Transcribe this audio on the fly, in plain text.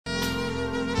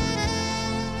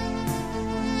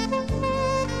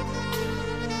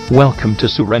Welcome to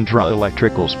Surendra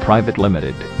Electricals Private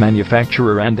Limited,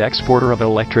 manufacturer and exporter of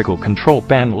electrical control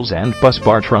panels and bus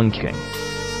bar trunking.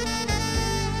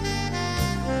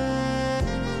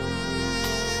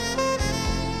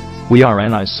 We are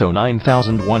an ISO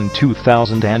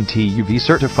 9001-2000 and TÜV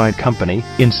certified company,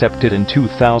 incepted in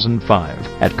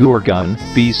 2005, at Gurgaon,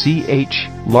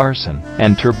 BCH, Larsen,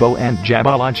 and Turbo and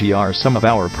Jabalaji are some of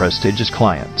our prestigious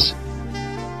clients.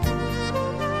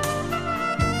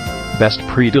 Best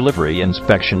pre-delivery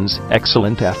inspections,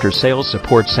 excellent after-sales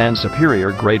supports and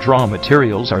superior grade raw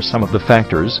materials are some of the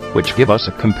factors which give us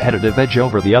a competitive edge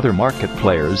over the other market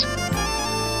players.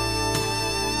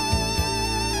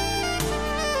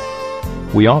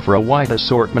 We offer a wide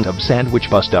assortment of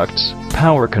sandwich bus ducts,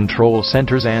 power control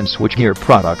centers and switchgear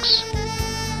products.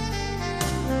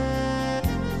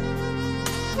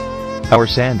 Our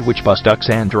sandwich bus ducts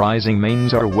and rising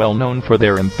mains are well known for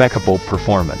their impeccable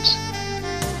performance.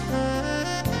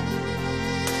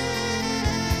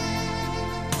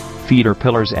 Feeder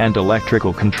pillars and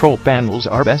electrical control panels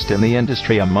are best in the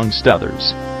industry amongst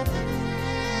others.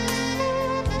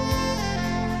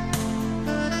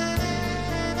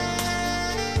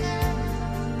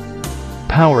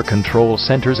 Power control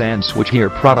centers and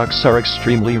switchgear products are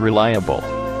extremely reliable.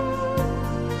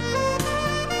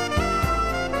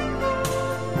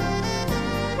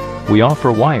 We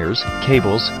offer wires,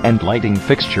 cables, and lighting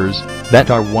fixtures that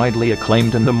are widely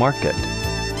acclaimed in the market.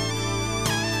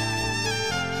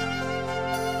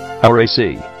 Our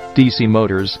AC, DC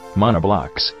motors,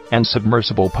 monoblocks, and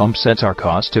submersible pump sets are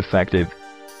cost-effective.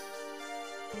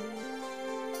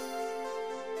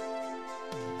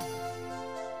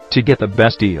 To get the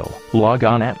best deal, log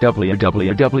on at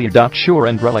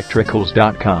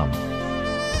www.surendraelectricals.com.